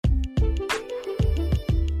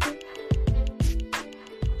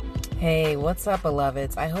Hey, what's up,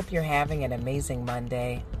 beloveds? I hope you're having an amazing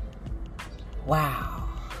Monday. Wow.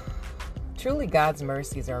 Truly, God's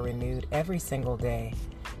mercies are renewed every single day.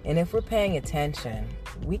 And if we're paying attention,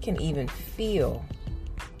 we can even feel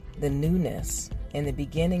the newness in the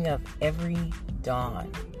beginning of every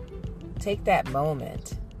dawn. Take that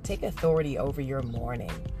moment, take authority over your morning,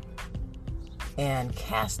 and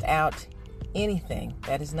cast out anything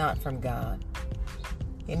that is not from God.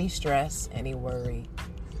 Any stress, any worry,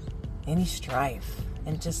 any strife,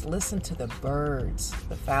 and just listen to the birds,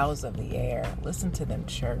 the fowls of the air. Listen to them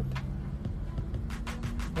chirp.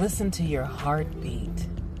 Listen to your heartbeat.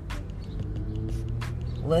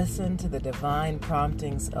 Listen to the divine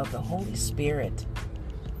promptings of the Holy Spirit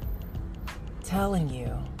telling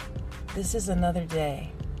you this is another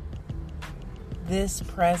day. This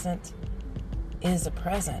present is a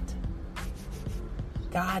present.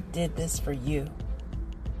 God did this for you.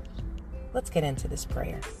 Let's get into this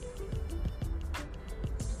prayer.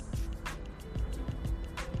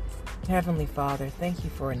 Heavenly Father, thank you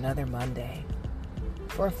for another Monday,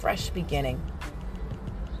 for a fresh beginning.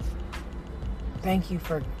 Thank you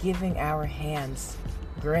for giving our hands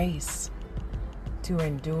grace to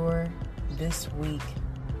endure this week,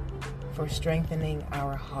 for strengthening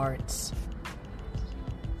our hearts,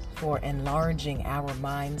 for enlarging our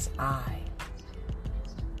mind's eye.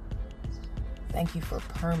 Thank you for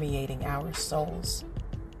permeating our souls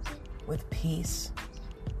with peace.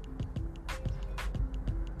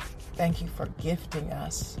 Thank you for gifting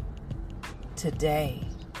us today,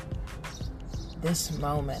 this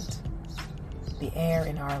moment, the air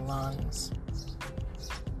in our lungs.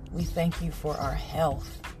 We thank you for our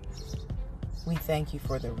health. We thank you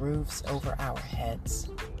for the roofs over our heads,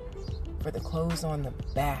 for the clothes on the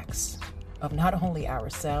backs of not only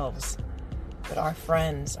ourselves, but our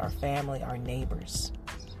friends, our family, our neighbors.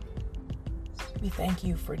 We thank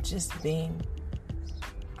you for just being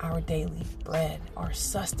our daily bread, our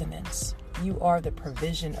sustenance. You are the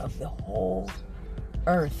provision of the whole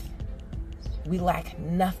earth. We lack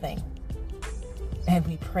nothing, and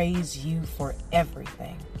we praise you for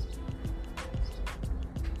everything.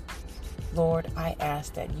 Lord, I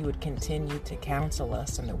ask that you would continue to counsel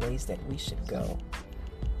us in the ways that we should go.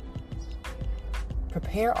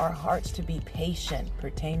 Prepare our hearts to be patient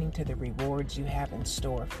pertaining to the rewards you have in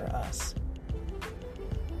store for us.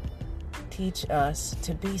 Teach us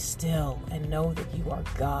to be still and know that you are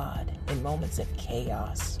God in moments of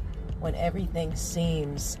chaos, when everything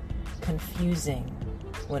seems confusing,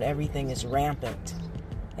 when everything is rampant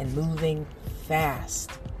and moving fast.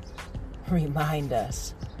 Remind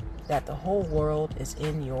us that the whole world is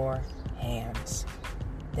in your hands,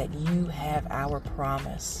 that you have our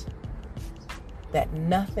promise, that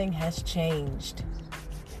nothing has changed,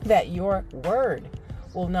 that your word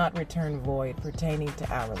will not return void pertaining to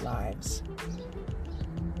our lives.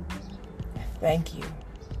 Thank you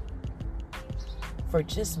for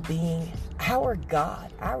just being our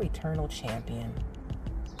God, our eternal champion,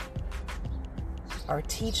 our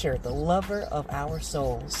teacher, the lover of our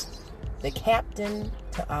souls, the captain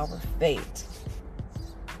to our fate.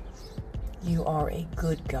 You are a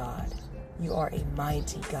good God. You are a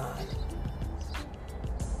mighty God.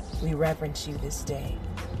 We reverence you this day.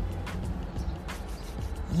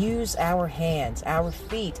 Use our hands, our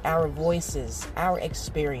feet, our voices, our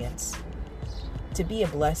experience to be a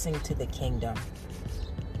blessing to the kingdom.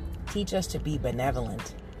 Teach us to be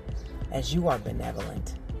benevolent as you are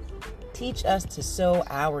benevolent. Teach us to sow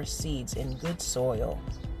our seeds in good soil.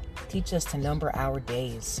 Teach us to number our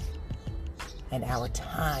days and our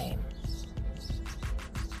time.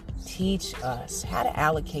 Teach us how to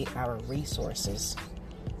allocate our resources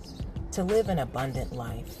to live an abundant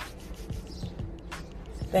life.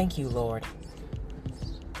 Thank you, Lord,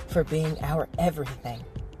 for being our everything,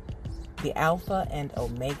 the Alpha and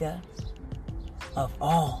Omega of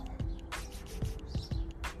all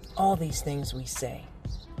these things we say.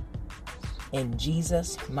 In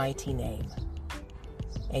Jesus' mighty name,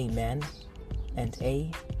 amen and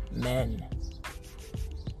amen.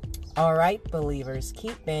 All right, believers,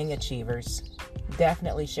 keep being achievers.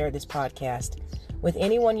 Definitely share this podcast with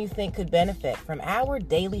anyone you think could benefit from our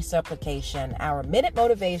daily supplication, our minute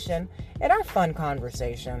motivation, and our fun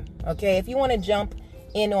conversation. Okay, if you want to jump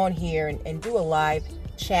in on here and do a live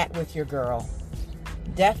chat with your girl,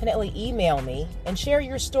 definitely email me and share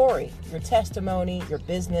your story, your testimony, your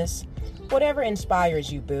business, whatever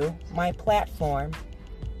inspires you, boo. My platform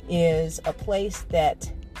is a place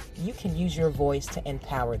that you can use your voice to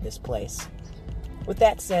empower this place. With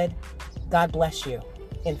that said, God bless you.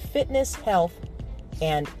 In fitness, health,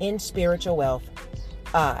 and in spiritual wealth,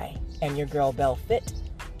 I am your girl, Belle Fit,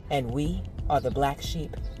 and we are the Black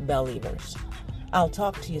Sheep Believers. I'll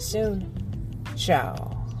talk to you soon. Ciao.